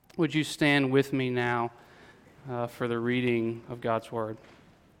Would you stand with me now for the reading of God's Word?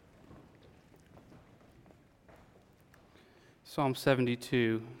 Psalm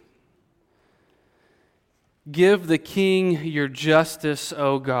 72. Give the king your justice,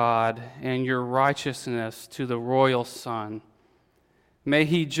 O God, and your righteousness to the royal son. May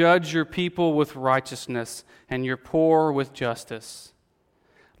he judge your people with righteousness and your poor with justice.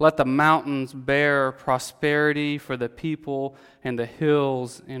 Let the mountains bear prosperity for the people and the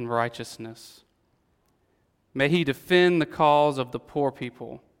hills in righteousness. May he defend the cause of the poor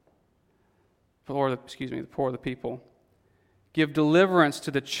people, the poor of the people. Give deliverance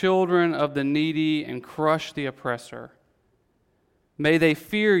to the children of the needy and crush the oppressor. May they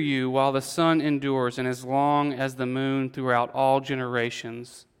fear you while the sun endures and as long as the moon throughout all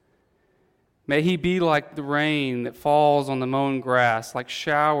generations. May he be like the rain that falls on the mown grass, like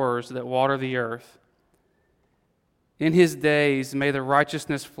showers that water the earth. In his days may the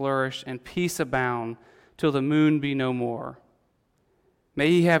righteousness flourish and peace abound till the moon be no more. May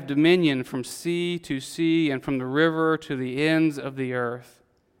he have dominion from sea to sea and from the river to the ends of the earth.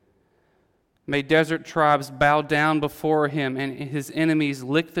 May desert tribes bow down before him and his enemies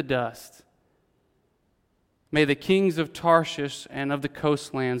lick the dust. May the kings of Tarshish and of the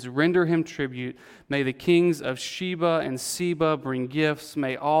coastlands render him tribute. May the kings of Sheba and Seba bring gifts.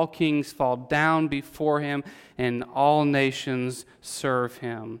 May all kings fall down before him and all nations serve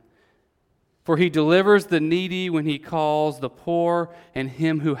him. For he delivers the needy when he calls the poor and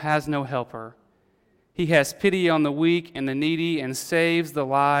him who has no helper. He has pity on the weak and the needy and saves the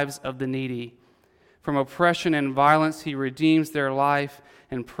lives of the needy. From oppression and violence he redeems their life,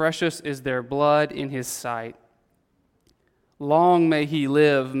 and precious is their blood in his sight. Long may he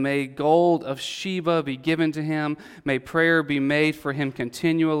live. May gold of Sheba be given to him. May prayer be made for him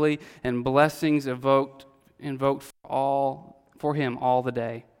continually, and blessings invoked for him all the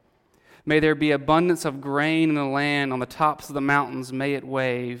day. May there be abundance of grain in the land. On the tops of the mountains may it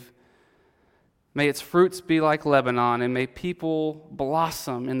wave. May its fruits be like Lebanon, and may people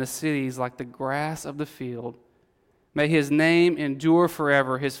blossom in the cities like the grass of the field. May his name endure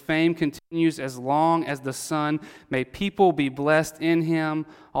forever. His fame continues as long as the sun. May people be blessed in him.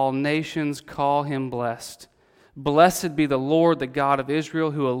 All nations call him blessed. Blessed be the Lord, the God of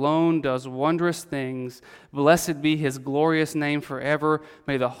Israel, who alone does wondrous things. Blessed be his glorious name forever.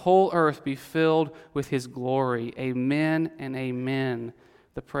 May the whole earth be filled with his glory. Amen and amen.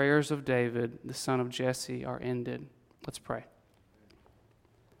 The prayers of David, the son of Jesse, are ended. Let's pray.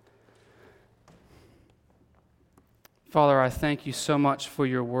 Father, I thank you so much for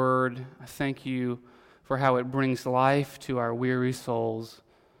your word. I thank you for how it brings life to our weary souls.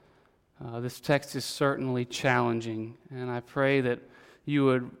 This text is certainly challenging, and I pray that you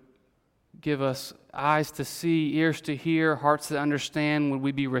would give us eyes to see, ears to hear, hearts to understand. Would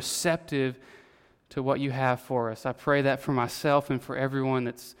we be receptive to what you have for us? I pray that for myself and for everyone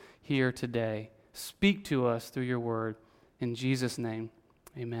that's here today. Speak to us through your word. In Jesus' name,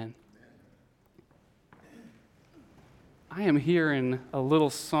 amen. I am hearing a little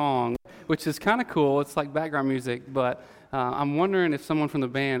song, which is kind of cool. It's like background music, but I'm wondering if someone from the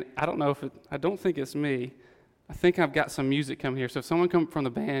band, I don't think it's me. I think I've got some music coming here. So if someone from the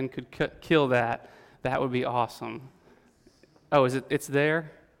band could kill that, that would be awesome. Oh, it's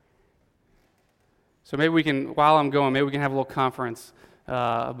there? So maybe we can, while I'm going, maybe we can have a little conference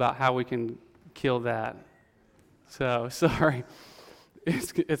about how we can kill that. So, sorry.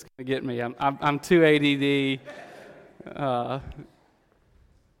 It's going to get me. I'm too ADD.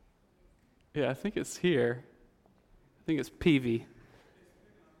 Yeah, I think it's here. I think it's Peavy.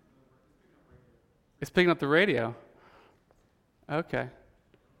 It's picking up the radio. Okay.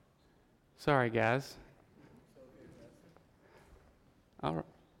 Sorry, guys. All right.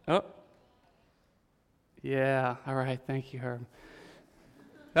 Oh. Yeah. All right. Thank you, Herb.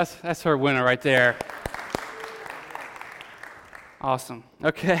 That's her winner right there. Awesome.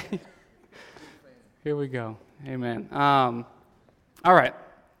 Okay. Here we go. Amen. All right.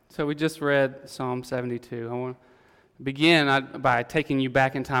 So we just read Psalm 72. I want to begin by taking you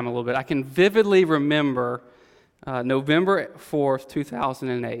back in time a little bit. I can vividly remember November 4th,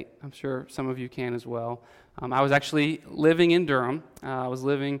 2008. I'm sure some of you can as well. I was actually living in Durham. I was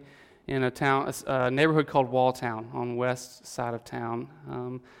living in a neighborhood called Walltown on the west side of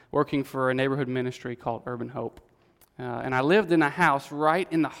town, working for a neighborhood ministry called Urban Hope. And I lived in a house right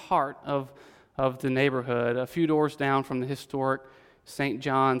in the heart of the neighborhood, a few doors down from the historic St.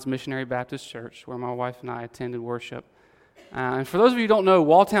 John's Missionary Baptist Church, where my wife and I attended worship. And for those of you who don't know,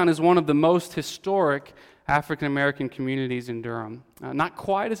 Walltown is one of the most historic African-American communities in Durham. Not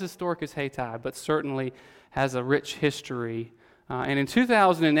quite as historic as Hayti, but certainly has a rich history And in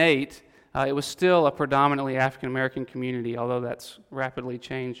 2008, it was still a predominantly African-American community, although that's rapidly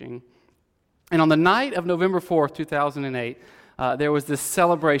changing. And on the night of November 4th, 2008, there was this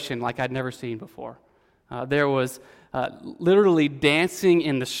celebration like I'd never seen before. There was literally dancing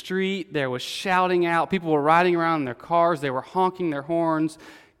in the street. There was shouting out. People were riding around in their cars. They were honking their horns,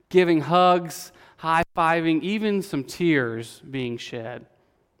 giving hugs, high-fiving, even some tears being shed.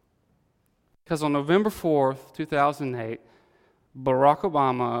 Because on November 4th, 2008, Barack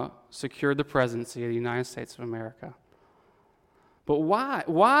Obama secured the presidency of the United States of America. But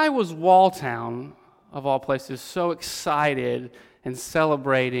why was Walltown, of all places, so excited and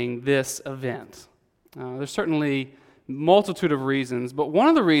celebrating this event? There's certainly a multitude of reasons, but one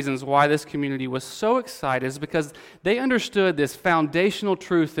of the reasons why this community was so excited is because they understood this foundational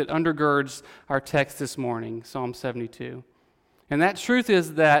truth that undergirds our text this morning, Psalm 72. And that truth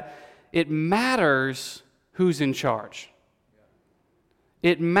is that it matters who's in charge.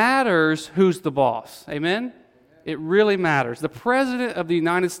 It matters who's the boss. Amen? It really matters. The President of the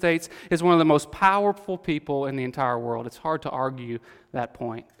United States is one of the most powerful people in the entire world. It's hard to argue that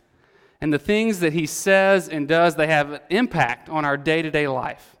point. And the things that he says and does, they have an impact on our day-to-day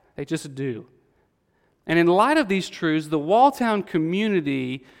life. They just do. And in light of these truths, the Walltown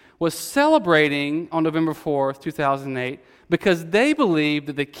community was celebrating on November 4th, 2008, because they believed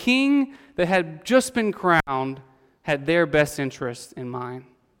that the king that had just been crowned had their best interests in mind.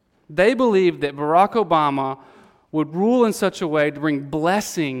 They believed that Barack Obama would rule in such a way to bring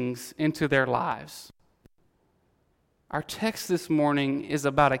blessings into their lives. Our text this morning is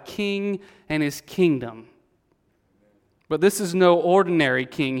about a king and his kingdom. But this is no ordinary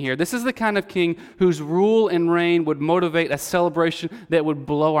king here. This is the kind of king whose rule and reign would motivate a celebration that would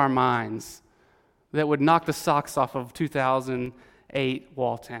blow our minds, that would knock the socks off of 2008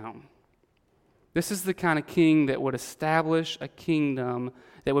 Walltown. This is the kind of king that would establish a kingdom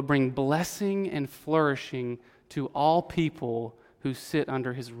that would bring blessing and flourishing to all people who sit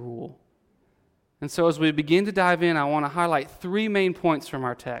under his rule. And so as we begin to dive in, I want to highlight three main points from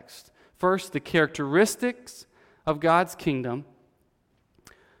our text. First, the characteristics of God's kingdom.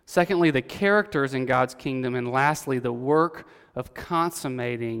 Secondly, the characters in God's kingdom. And lastly, the work of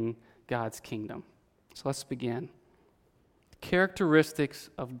consummating God's kingdom. So let's begin. Characteristics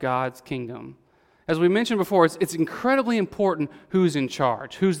of God's kingdom. As we mentioned before, it's incredibly important who's in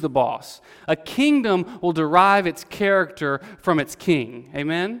charge, who's the boss. A kingdom will derive its character from its king.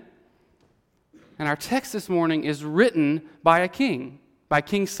 Amen? And our text this morning is written by a king, by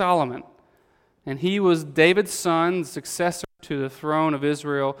King Solomon. And he was David's son, the successor to the throne of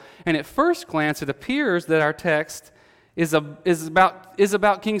Israel. And at first glance, it appears that our text is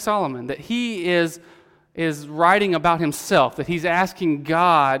about King Solomon, that he is writing about himself, that he's asking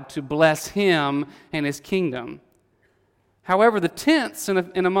God to bless him and his kingdom. However, the tense,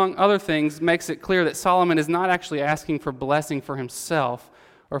 and among other things, makes it clear that Solomon is not actually asking for blessing for himself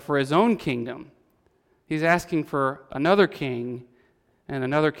or for his own kingdom. He's asking for another king and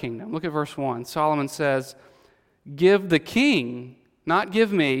another kingdom. Look at verse 1. Solomon says, "Give the king, not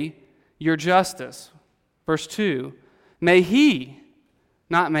give me, your justice." Verse 2, "May he,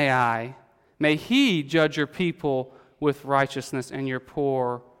 not may I, may he judge your people with righteousness and your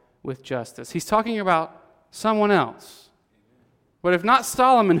poor with justice." He's talking about someone else. But if not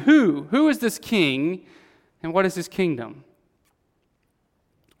Solomon, who? Who is this king, and what is his kingdom?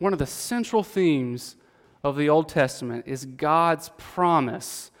 One of the central themes of the Old Testament is God's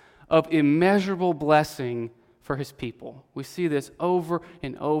promise of immeasurable blessing for his people. We see this over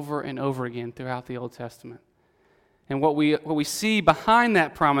and over and over again throughout the Old Testament. And what we see behind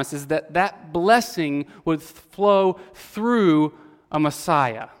that promise is that blessing would flow through a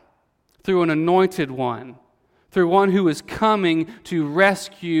Messiah, through an anointed one, through one who is coming to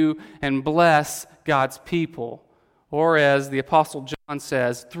rescue and bless God's people. Or as the Apostle John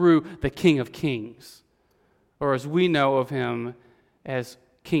says, through the King of Kings. Or as we know of him as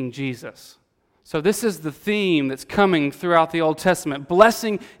King Jesus. So this is the theme that's coming throughout the Old Testament.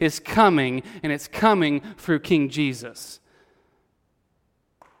 Blessing is coming, and it's coming through King Jesus.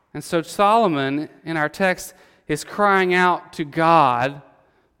 And so Solomon, in our text, is crying out to God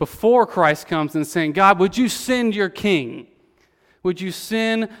before Christ comes and saying, "God, would you send your king? Would you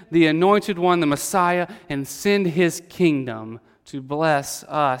send the anointed one, the Messiah, and send his kingdom to bless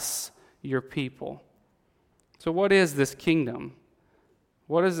us, your people?" So what is this kingdom?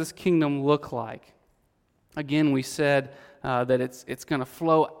 What does this kingdom look like? Again, we said that it's going to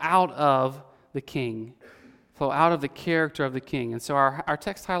flow out of the king, flow out of the character of the king. And so our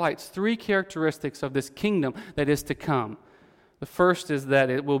text highlights three characteristics of this kingdom that is to come. The first is that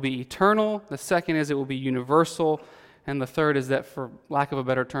it will be eternal. The second is it will be universal. And the third is that, for lack of a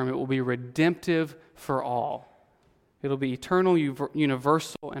better term, it will be redemptive for all. It'll be eternal,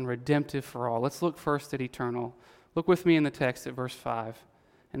 universal, and redemptive for all. Let's look first at eternal. Look with me in the text at verse 5,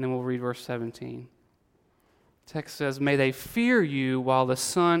 and then we'll read verse 17. The text says, "May they fear you while the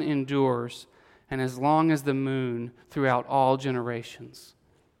sun endures, and as long as the moon throughout all generations."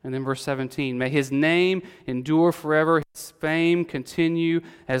 And then verse 17, "May his name endure forever, his fame continue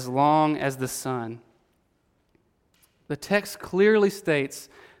as long as the sun." The text clearly states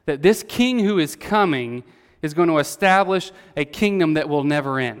that this king who is coming is going to establish a kingdom that will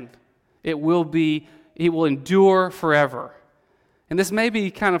never end. It will endure forever. And this may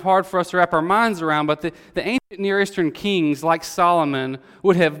be kind of hard for us to wrap our minds around, but the ancient Near Eastern kings, like Solomon,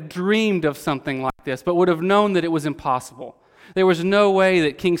 would have dreamed of something like this, but would have known that it was impossible. There was no way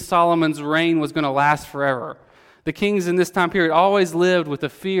that King Solomon's reign was going to last forever. The kings in this time period always lived with the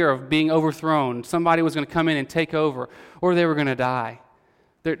fear of being overthrown. Somebody was going to come in and take over, or they were going to die.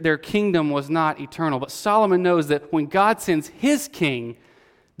 Their kingdom was not eternal. But Solomon knows that when God sends his king,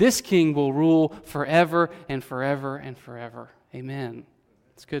 this king will rule forever and forever and forever. Amen.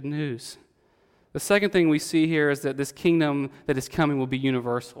 It's good news. The second thing we see here is that this kingdom that is coming will be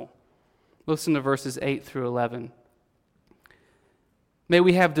universal. Listen to verses 8 through 11. May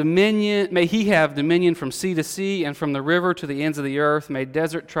he have dominion from sea to sea and from the river to the ends of the earth. May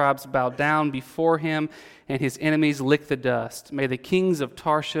desert tribes bow down before him and his enemies lick the dust. May the kings of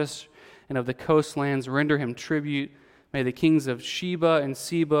Tarshish and of the coastlands render him tribute. May the kings of Sheba and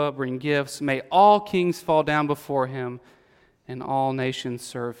Seba bring gifts. May all kings fall down before him and all nations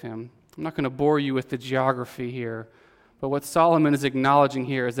serve him. I'm not going to bore you with the geography here, but what Solomon is acknowledging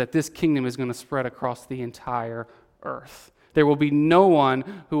here is that this kingdom is going to spread across the entire earth. There will be no one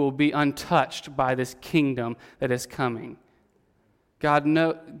who will be untouched by this kingdom that is coming.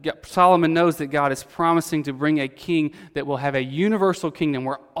 Solomon knows that God is promising to bring a king that will have a universal kingdom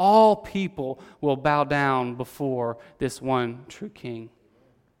where all people will bow down before this one true king.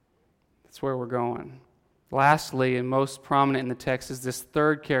 That's where we're going. Lastly, and most prominent in the text, is this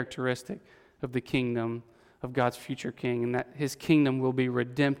third characteristic of the kingdom of God's future king, and that his kingdom will be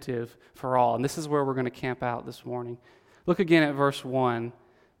redemptive for all. And this is where we're going to camp out this morning. Look again at verse 1. It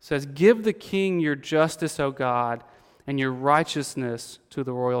says, "Give the king your justice, O God, and your righteousness to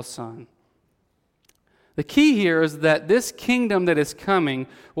the royal son." The key here is that this kingdom that is coming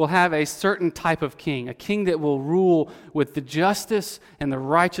will have a certain type of king, a king that will rule with the justice and the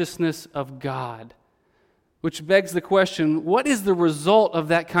righteousness of God. Which begs the question, what is the result of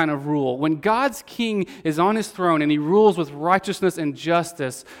that kind of rule? When God's king is on his throne and he rules with righteousness and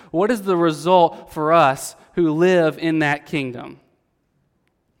justice, what is the result for us who live in that kingdom?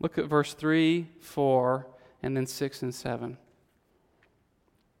 Look at verse 3, 4, and then 6 and 7.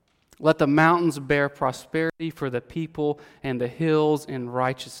 "Let the mountains bear prosperity for the people and the hills in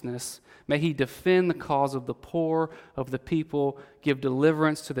righteousness. May he defend the cause of the poor of the people, give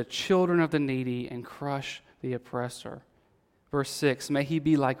deliverance to the children of the needy, and crush the oppressor." Verse 6, "May he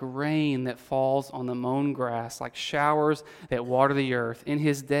be like rain that falls on the mown grass, like showers that water the earth. In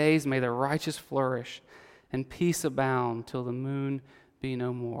his days may the righteous flourish, and peace abound till the moon be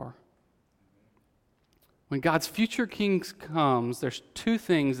no more." When God's future king comes, there's two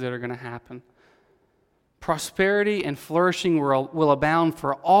things that are going to happen. Prosperity and flourishing will abound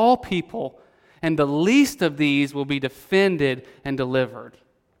for all people, and the least of these will be defended and delivered.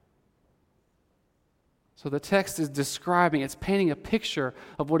 So the text is it's painting a picture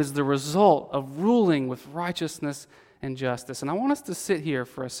of what is the result of ruling with righteousness and justice. And I want us to sit here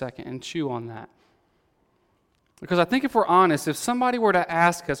for a second and chew on that. Because I think if we're honest, if somebody were to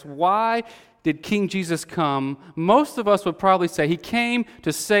ask us, why did King Jesus come? Most of us would probably say he came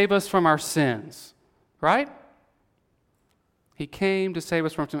to save us from our sins. Right? He came to save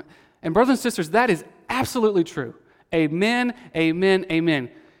us from sin. And brothers and sisters, that is absolutely true. Amen, amen, amen.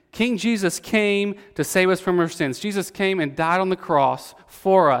 King Jesus came to save us from our sins. Jesus came and died on the cross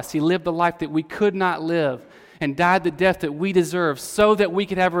for us. He lived the life that we could not live and died the death that we deserve so that we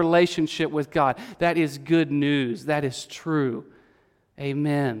could have a relationship with God. That is good news. That is true.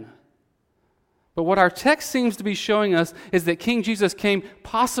 Amen. But what our text seems to be showing us is that King Jesus came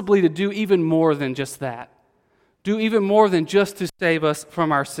possibly to do even more than just that. Do even more than just to save us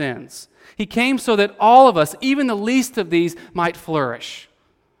from our sins. He came so that all of us, even the least of these, might flourish.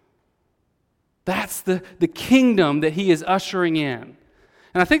 That's the kingdom that he is ushering in.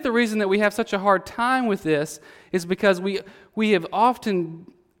 And I think the reason that we have such a hard time with this is because we have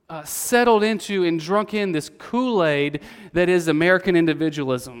often settled into and drunk in this Kool-Aid that is American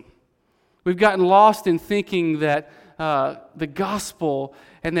individualism. We've gotten lost in thinking that the gospel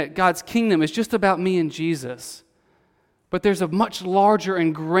and that God's kingdom is just about me and Jesus. But there's a much larger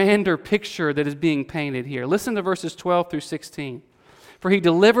and grander picture that is being painted here. Listen to verses 12 through 16. For he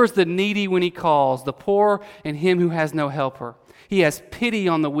delivers the needy when he calls, the poor and him who has no helper. He has pity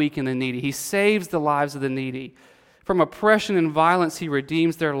on the weak and the needy. He saves the lives of the needy. From oppression and violence he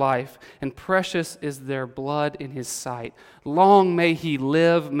redeems their life, and precious is their blood in his sight. Long may he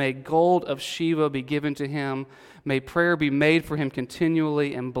live, may gold of Sheba be given to him, may prayer be made for him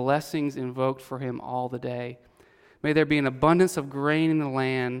continually, and blessings invoked for him all the day. May there be an abundance of grain in the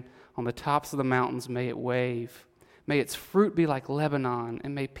land, on the tops of the mountains may it wave. May its fruit be like Lebanon,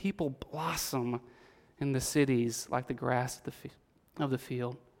 and may people blossom in the cities like the grass of the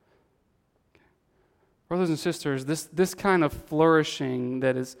field. Brothers and sisters, this kind of flourishing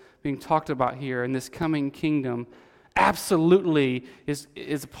that is being talked about here in this coming kingdom absolutely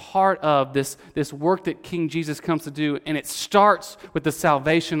is part of this work that King Jesus comes to do, and it starts with the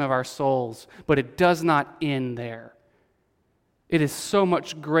salvation of our souls, but it does not end there. It is so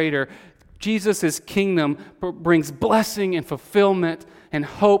much greater. Jesus' kingdom brings blessing and fulfillment and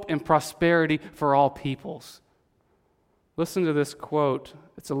hope and prosperity for all peoples. Listen to this quote.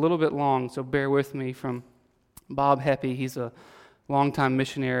 It's a little bit long, so bear with me, from Bob Heppy. He's a longtime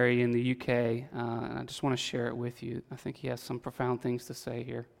missionary in the UK, and I just want to share it with you. I think he has some profound things to say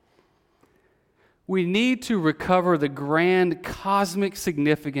here. We need to recover the grand cosmic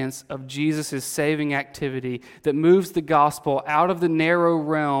significance of Jesus' saving activity that moves the gospel out of the narrow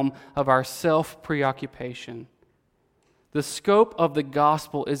realm of our self-preoccupation. The scope of the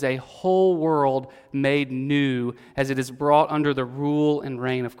gospel is a whole world made new as it is brought under the rule and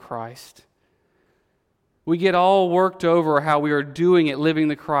reign of Christ. We get all worked over how we are doing at living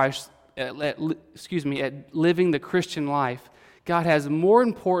at living the Christian life. God has more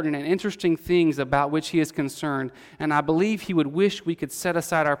important and interesting things about which He is concerned, and I believe He would wish we could set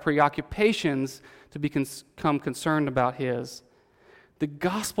aside our preoccupations to become concerned about His. The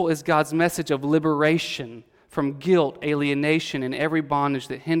gospel is God's message of liberation from guilt, alienation, and every bondage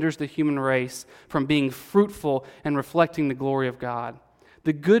that hinders the human race from being fruitful and reflecting the glory of God.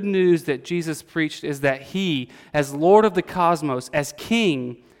 The good news that Jesus preached is that He, as Lord of the cosmos, as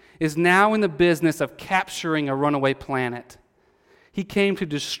King, is now in the business of capturing a runaway planet. He came to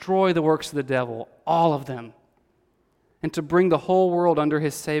destroy the works of the devil, all of them, and to bring the whole world under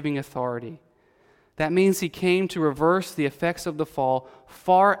His saving authority. That means He came to reverse the effects of the fall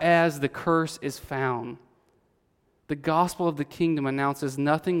far as the curse is found. The gospel of the kingdom announces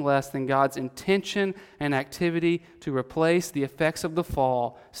nothing less than God's intention and activity to replace the effects of the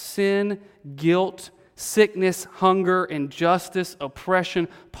fall, sin, guilt, sickness, hunger, injustice, oppression,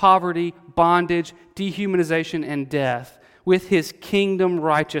 poverty, bondage, dehumanization, and death with His kingdom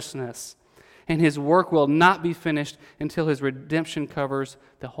righteousness. And His work will not be finished until His redemption covers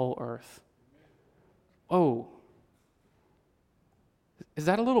the whole earth. Oh, is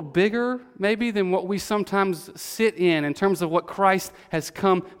that a little bigger, maybe, than what we sometimes sit in terms of what Christ has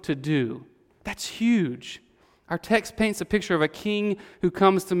come to do? That's huge. Our text paints a picture of a king who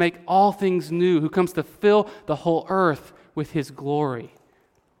comes to make all things new, who comes to fill the whole earth with His glory.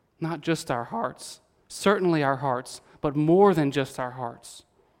 Not just our hearts, certainly our hearts, but more than just our hearts.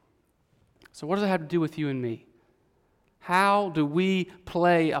 So what does it have to do with you and me? How do we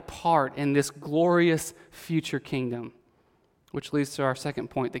play a part in this glorious future kingdom? Which leads to our second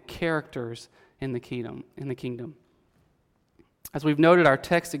point, the characters in the kingdom. As we've noted, our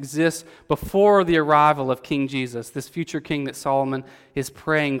text exists before the arrival of King Jesus, this future king that Solomon is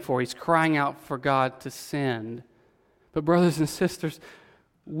praying for. He's crying out for God to send. But brothers and sisters,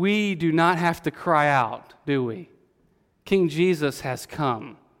 we do not have to cry out, do we? King Jesus has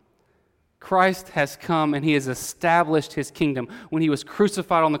come. Christ has come and He has established His kingdom. When He was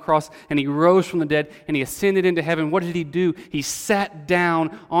crucified on the cross and He rose from the dead and He ascended into heaven, what did He do? He sat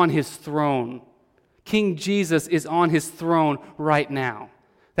down on His throne. King Jesus is on His throne right now.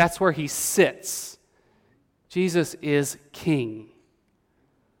 That's where He sits. Jesus is King.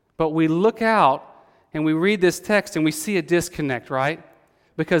 But we look out and we read this text and we see a disconnect, right?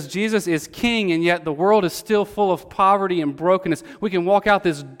 Because Jesus is King, and yet the world is still full of poverty and brokenness. We can walk out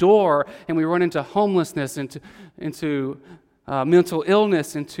this door, and we run into homelessness, into mental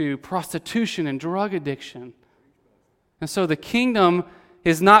illness, into prostitution and drug addiction. And so the kingdom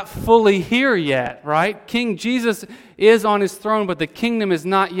is not fully here yet, right? King Jesus is on His throne, but the kingdom is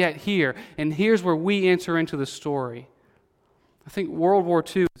not yet here. And here's where we enter into the story. I think World War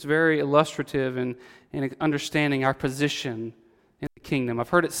II is very illustrative in understanding our position in the kingdom. I've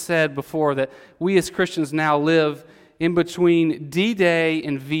heard it said before that we as Christians now live in between D-Day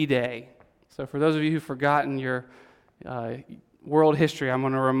and V-Day. So for those of you who've forgotten your world history, I'm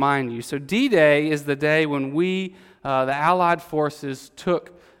going to remind you. So D-Day is the day when the Allied forces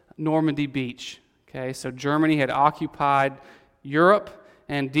took Normandy Beach. Okay, so Germany had occupied Europe,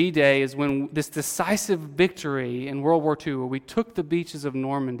 and D-Day is when this decisive victory in World War II, where we took the beaches of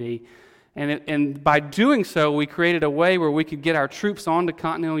Normandy, and by doing so, we created a way where we could get our troops onto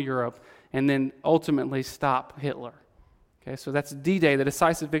continental Europe and then ultimately stop Hitler. Okay, so that's D-Day, the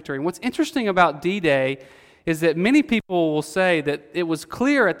decisive victory. And what's interesting about D-Day is that many people will say that it was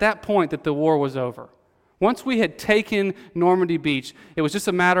clear at that point that the war was over. Once we had taken Normandy Beach, it was just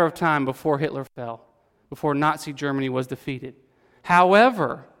a matter of time before Hitler fell, before Nazi Germany was defeated.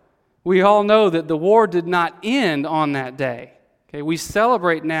 However, we all know that the war did not end on that day. Okay, we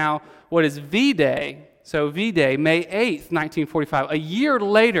celebrate now what is V-Day. So V-Day, May 8th, 1945. A year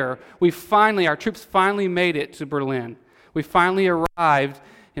later, our troops finally made it to Berlin. We finally arrived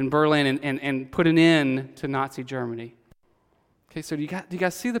in Berlin and put an end to Nazi Germany. Okay, so do you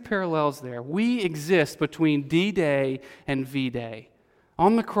guys see the parallels there? We exist between D-Day and V-Day.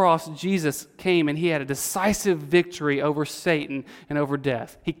 On the cross, Jesus came and he had a decisive victory over Satan and over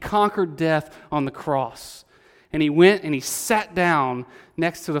death. He conquered death on the cross. And he went and he sat down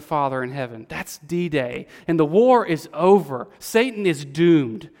next to the Father in heaven. That's D-Day. And the war is over. Satan is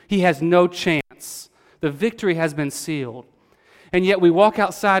doomed. He has no chance. The victory has been sealed. And yet we walk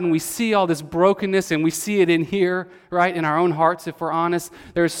outside and we see all this brokenness, and we see it in here, right, in our own hearts, if we're honest.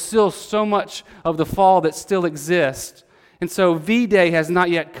 There's still so much of the fall that still exists. And so V-Day has not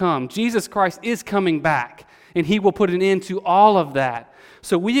yet come. Jesus Christ is coming back, and he will put an end to all of that.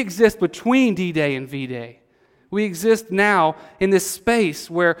 So we exist between D-Day and V-Day. We exist now in this space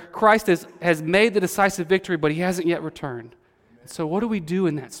where Christ has made the decisive victory, but he hasn't yet returned. So what do we do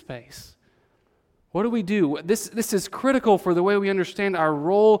in that space? What do we do? This is critical for the way we understand our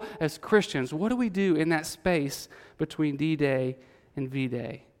role as Christians. What do we do in that space between D-Day and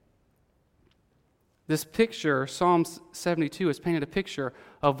V-Day? This picture, Psalm 72, has painted a picture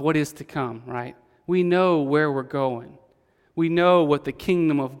of what is to come, right? We know where we're going. We know what the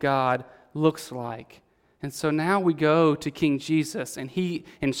kingdom of God looks like. And so now we go to King Jesus, and he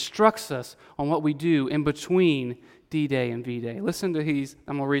instructs us on what we do in between D-Day and V-Day. Listen to these.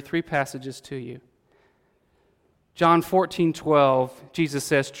 I'm going to read 3 passages to you. John 14:12, Jesus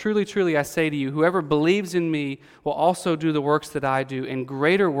says, "Truly, truly, I say to you, whoever believes in me will also do the works that I do, and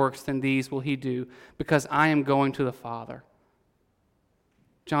greater works than these will he do, because I am going to the Father."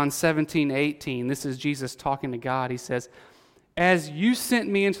 John 17:18, this is Jesus talking to God. He says, "As you sent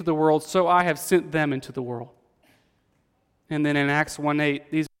me into the world, so I have sent them into the world." And then in Acts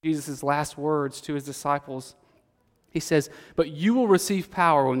 1:8, these are Jesus' last words to his disciples. He says, "But you will receive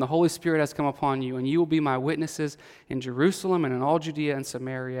power when the Holy Spirit has come upon you, and you will be my witnesses in Jerusalem and in all Judea and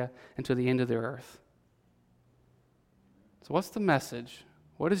Samaria and to the end of the earth." So what's the message?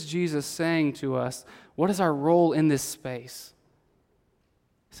 What is Jesus saying to us? What is our role in this space?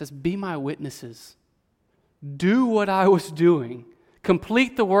 He says, be my witnesses. Do what I was doing.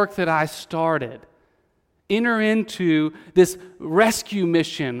 Complete the work that I started. Enter into this rescue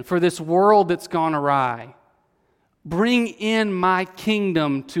mission for this world that's gone awry. Bring in my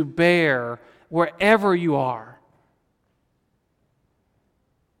kingdom to bear wherever you are.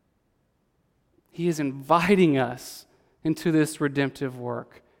 He is inviting us into this redemptive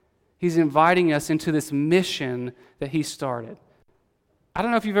work. He's inviting us into this mission that he started. I don't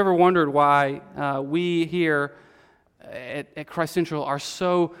know if you've ever wondered why we here at Christ Central are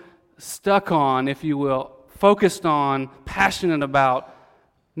so stuck on, if you will, focused on, passionate about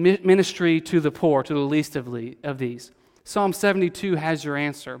ministry to the poor, to the least of these. Psalm 72 has your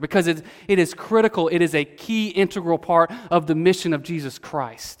answer because it is critical. It is a key integral part of the mission of Jesus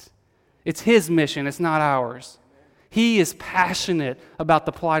Christ. It's his mission. It's not ours. He is passionate about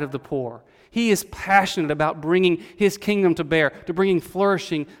the plight of the poor. He is passionate about bringing his kingdom to bear, to bringing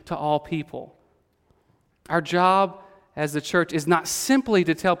flourishing to all people. Our job as the church is not simply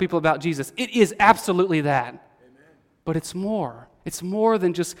to tell people about Jesus. It is absolutely that. Amen. But it's more. It's more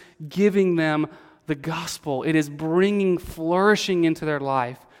than just giving them the gospel. It is bringing flourishing into their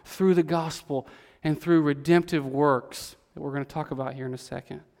life through the gospel and through redemptive works that we're going to talk about here in a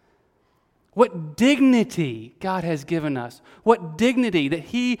second. What dignity God has given us. What dignity that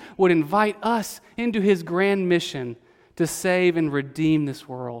he would invite us into his grand mission to save and redeem this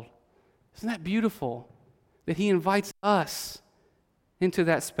world. Isn't that beautiful? That he invites us into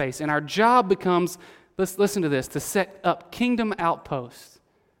that space. And our job becomes, let's listen to this, to set up kingdom outposts.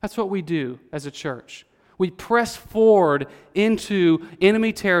 That's what we do as a church. We press forward into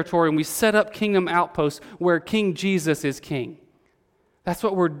enemy territory and we set up kingdom outposts where King Jesus is king. That's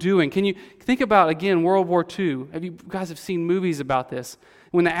what we're doing. Can you think about, again, World War II? You guys have seen movies about this.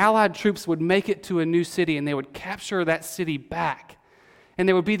 When the Allied troops would make it to a new city and they would capture that city back, and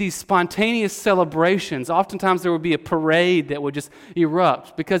there would be these spontaneous celebrations. Oftentimes there would be a parade that would just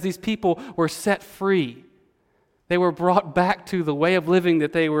erupt because these people were set free. They were brought back to the way of living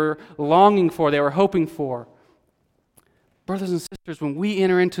that they were longing for, they were hoping for. Brothers and sisters, when we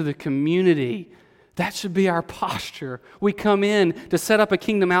enter into the community, that should be our posture. We come in to set up a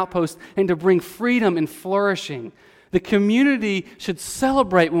kingdom outpost and to bring freedom and flourishing. The community should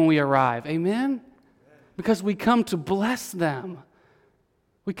celebrate when we arrive. Amen? Because we come to bless them.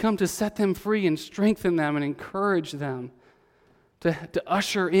 We come to set them free and strengthen them and encourage them to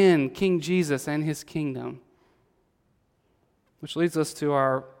usher in King Jesus and his kingdom. Which leads us to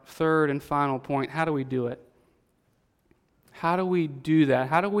our third and final point. How do we do it? How do we do that?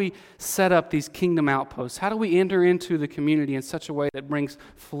 How do we set up these kingdom outposts? How do we enter into the community in such a way that brings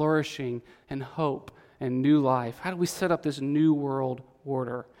flourishing and hope and new life? How do we set up this new world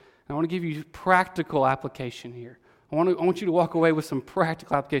order? And I want to give you practical application here. I want you to walk away with some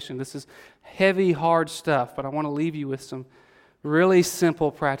practical application. This is heavy, hard stuff, but I want to leave you with some really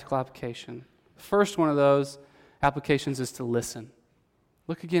simple practical application. The first one of those applications is to listen.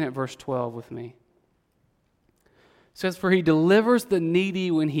 Look again at verse 12 with me. It says, "For he delivers the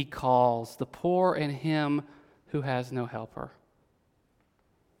needy when he calls, the poor and him who has no helper."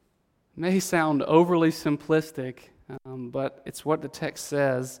 It may sound overly simplistic, but it's what the text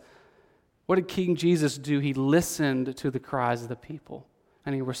says. What did King Jesus do? He listened to the cries of the people,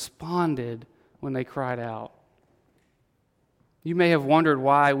 and he responded when they cried out. You may have wondered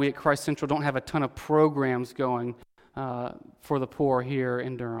why we at Christ Central don't have a ton of programs going for the poor here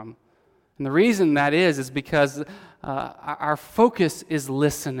in Durham. And the reason that is because our focus is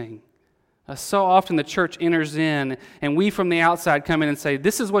listening. So often the church enters in, and we from the outside come in and say,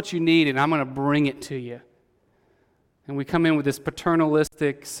 "This is what you need, and I'm going to bring it to you." And we come in with this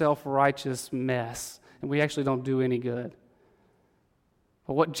paternalistic, self-righteous mess, and we actually don't do any good.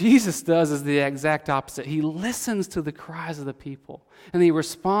 But what Jesus does is the exact opposite. He listens to the cries of the people, and he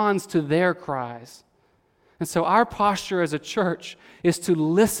responds to their cries. And so our posture as a church is to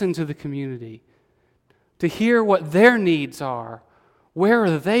listen to the community, to hear what their needs are, where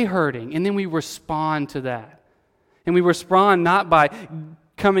are they hurting, and then we respond to that. And we respond not by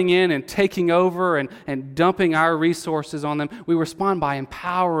coming in and taking over and dumping our resources on them. We respond by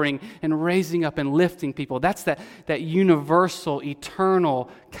empowering and raising up and lifting people. That's that universal, eternal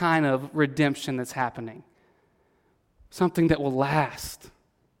kind of redemption that's happening. Something that will last.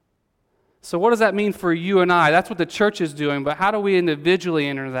 So what does that mean for you and I? That's what the church is doing, but how do we individually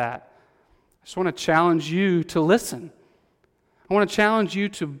enter that? I just want to challenge you to listen. I want to challenge you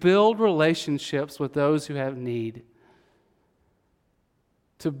to build relationships with those who have need.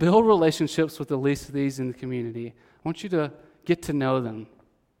 To build relationships with the least of these in the community. I want you to get to know them.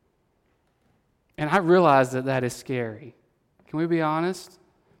 And I realize that is scary. Can we be honest?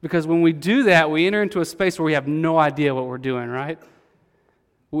 Because when we do that, we enter into a space where we have no idea what we're doing, right?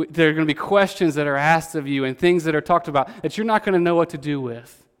 There are going to be questions that are asked of you and things that are talked about that you're not going to know what to do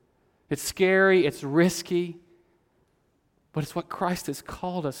with. It's scary, it's risky, but it's what Christ has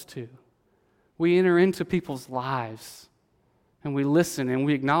called us to. We enter into people's lives and we listen and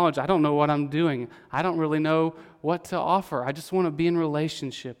we acknowledge, I don't know what I'm doing. I don't really know what to offer. I just want to be in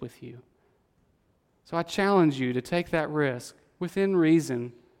relationship with you. So I challenge you to take that risk within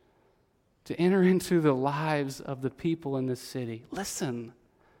reason to enter into the lives of the people in this city. Listen.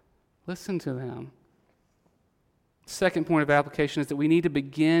 Listen to them. Second point of application is that we need to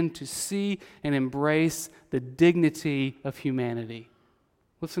begin to see and embrace the dignity of humanity.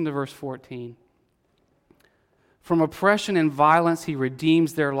 Listen to verse 14. "From oppression and violence he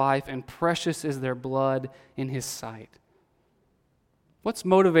redeems their life, and precious is their blood in his sight." What's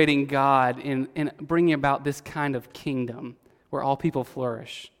motivating God in bringing about this kind of kingdom where all people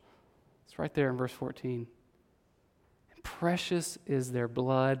flourish? It's right there in verse 14. "And precious is their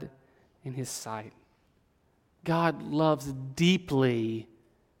blood in his sight." God loves deeply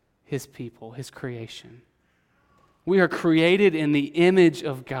his people, his creation. We are created in the image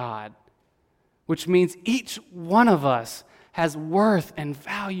of God, which means each one of us has worth and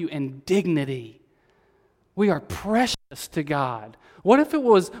value and dignity. We are precious to God. What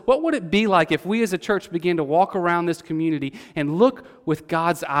would it be like if we as a church began to walk around this community and look with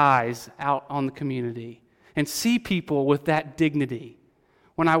God's eyes out on the community and see people with that dignity?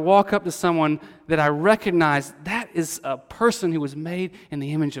 When I walk up to someone that I recognize, that is a person who was made in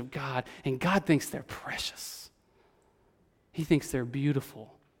the image of God, and God thinks they're precious. He thinks they're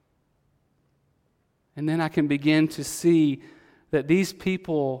beautiful. And then I can begin to see that these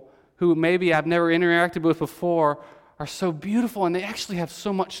people who maybe I've never interacted with before are so beautiful, and they actually have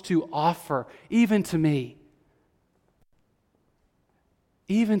so much to offer, even to me.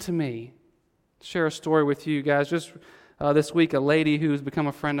 Even to me. Share a story with you guys. Just this week, a lady who's become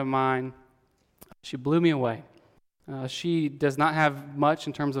a friend of mine, she blew me away. She does not have much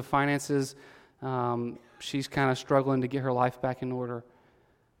in terms of finances. She's kind of struggling to get her life back in order.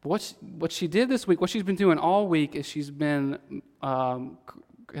 But what she did this week, what she's been doing all week, is she's been, I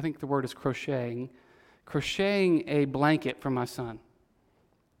think the word is crocheting a blanket for my son.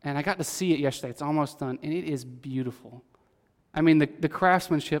 And I got to see it yesterday. It's almost done, and it is beautiful. I mean, the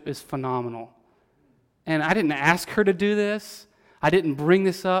craftsmanship is phenomenal. And I didn't ask her to do this. I didn't bring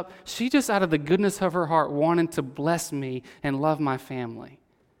this up. She just, out of the goodness of her heart, wanted to bless me and love my family.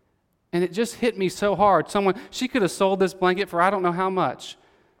 And it just hit me so hard. She could have sold this blanket for I don't know how much,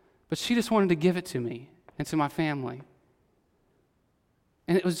 but she just wanted to give it to me and to my family.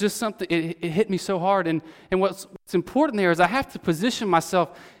 And it was just something, it hit me so hard. And what's important there is I have to position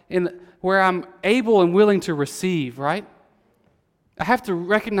myself in where I'm able and willing to receive, right? I have to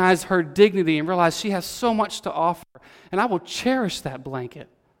recognize her dignity and realize she has so much to offer. And I will cherish that blanket.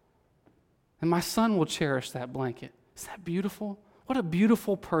 And my son will cherish that blanket. Is that beautiful? What a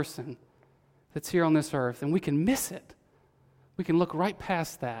beautiful person that's here on this earth. And we can miss it. We can look right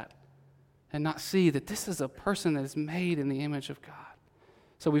past that and not see that this is a person that is made in the image of God.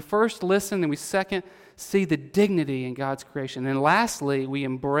 So we first listen, and we second see the dignity in God's creation. And lastly, we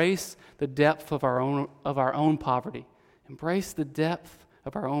embrace the depth of our own poverty. Embrace the depth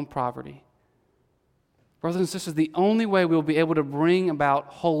of our own poverty. Brothers and sisters, the only way we'll be able to bring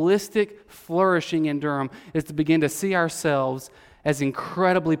about holistic flourishing in Durham is to begin to see ourselves as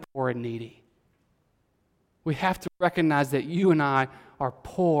incredibly poor and needy. We have to recognize that you and I are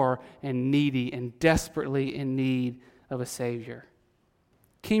poor and needy and desperately in need of a Savior.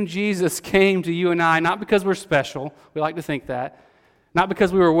 King Jesus came to you and I not because we're special, we like to think that, not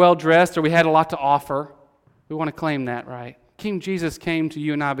because we were well-dressed or we had a lot to offer. We want to claim that, right? King Jesus came to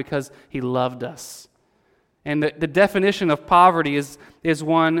you and I because he loved us. And the definition of poverty is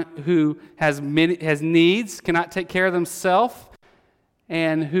one who has needs, cannot take care of themselves,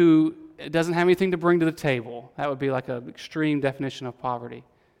 and who doesn't have anything to bring to the table. That would be like an extreme definition of poverty.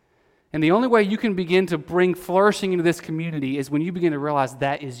 And the only way you can begin to bring flourishing into this community is when you begin to realize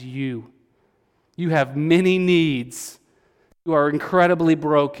that is you. You have many needs. You are incredibly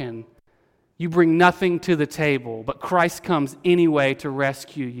broken. You bring nothing to the table, but Christ comes anyway to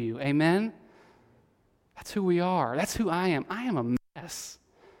rescue you. Amen? That's who we are. That's who I am. I am a mess.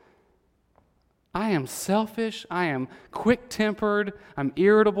 I am selfish. I am quick-tempered. I'm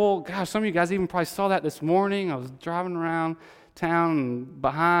irritable. Gosh, some of you guys even probably saw that this morning. I was driving around town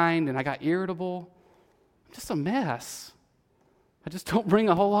behind, and I got irritable. I'm just a mess. I just don't bring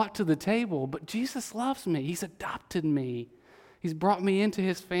a whole lot to the table, but Jesus loves me. He's adopted me. He's brought me into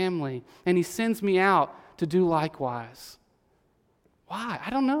his family, and he sends me out to do likewise. Why? I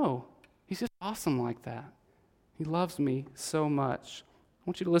don't know. He's just awesome like that. He loves me so much. I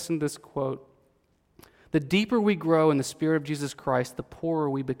want you to listen to this quote. The deeper we grow in the Spirit of Jesus Christ, the poorer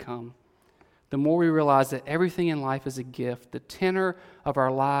we become. The more we realize that everything in life is a gift, the tenor of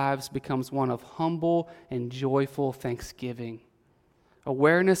our lives becomes one of humble and joyful thanksgiving.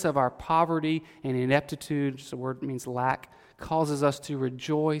 Awareness of our poverty and ineptitude, just the word means lack, causes us to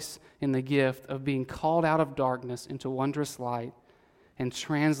rejoice in the gift of being called out of darkness into wondrous light and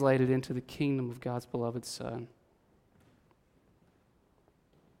translated into the kingdom of God's beloved Son.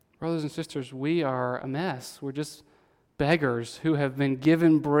 Brothers and sisters, we are a mess. We're just beggars who have been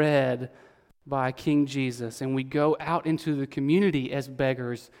given bread by King Jesus, and we go out into the community as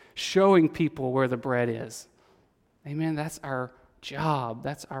beggars, showing people where the bread is. Amen. That's our job.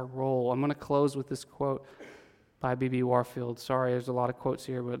 That's our role. I'm going to close with this quote by B.B. Warfield. Sorry, there's a lot of quotes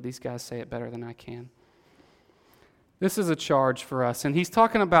here, but these guys say it better than I can. This is a charge for us, and he's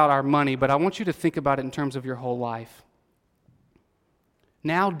talking about our money, but I want you to think about it in terms of your whole life.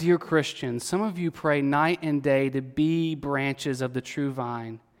 Now, dear Christians, some of you pray night and day to be branches of the true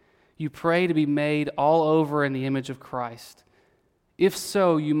vine. You pray to be made all over in the image of Christ. If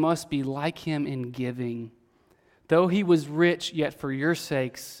so, you must be like him in giving. Though he was rich, yet for your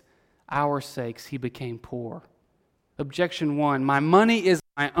sakes, our sakes, he became poor. Objection 1, my money is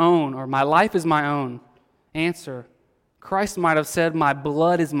my own, or my life is my own. Answer, Christ might have said, my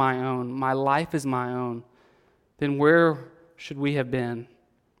blood is my own, my life is my own. Then where should we have been?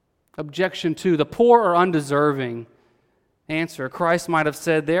 Objection 2, the poor are undeserving. Answer, Christ might have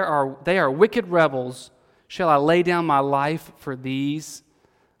said, they are wicked rebels. Shall I lay down my life for these?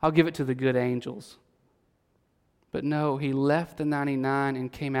 I'll give it to the good angels. But no, he left the 99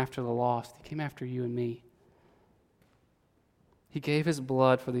 and came after the lost. He came after you and me. He gave his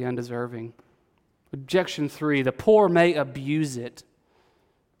blood for the undeserving. Objection 3, the poor may abuse it.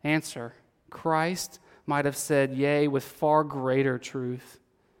 Answer, Christ might have said yea with far greater truth.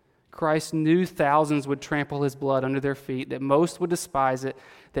 Christ knew thousands would trample his blood under their feet, that most would despise it,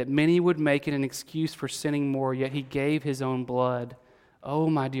 that many would make it an excuse for sinning more, yet he gave his own blood. Oh,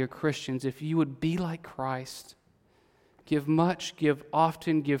 my dear Christians, if you would be like Christ, give much, give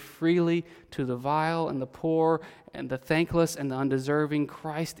often, give freely to the vile and the poor and the thankless and the undeserving.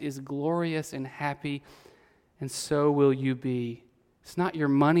 Christ is glorious and happy, and so will you be. It's not your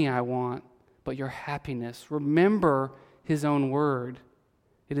money I want, but your happiness. Remember his own word.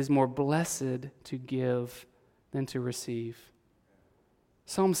 It is more blessed to give than to receive.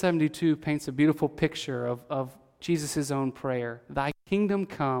 Psalm 72 paints a beautiful picture of Jesus' own prayer. Thy kingdom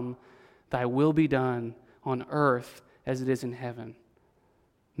come, thy will be done on earth as it is in heaven.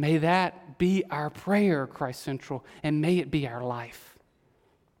 May that be our prayer, Christ Central, and may it be our life.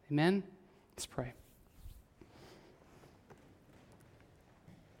 Amen? Let's pray.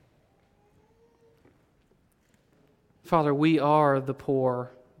 Father, we are the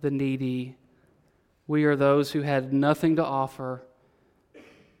poor, the needy. We are those who had nothing to offer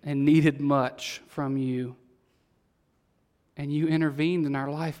and needed much from you. And you intervened in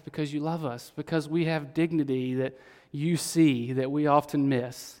our life because you love us, because we have dignity that you see that we often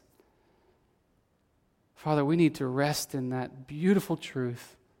miss. Father, we need to rest in that beautiful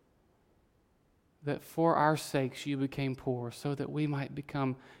truth that for our sakes you became poor so that we might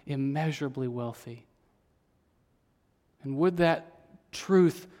become immeasurably wealthy. And would that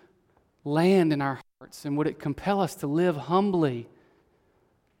truth land in our hearts, and would it compel us to live humbly,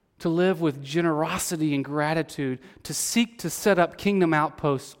 to live with generosity and gratitude, to seek to set up kingdom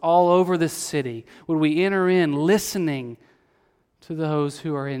outposts all over this city? Would we enter in listening to those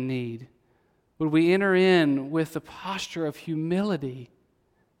who are in need? Would we enter in with the posture of humility,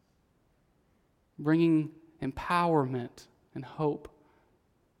 bringing empowerment and hope,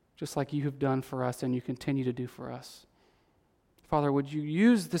 just like you have done for us and you continue to do for us? Father, would you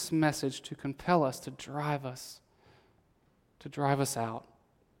use this message to compel us, to drive us out?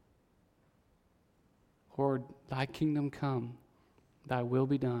 Lord, thy kingdom come, thy will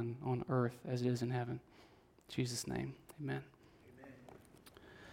be done on earth as it is in heaven. In Jesus' name, amen.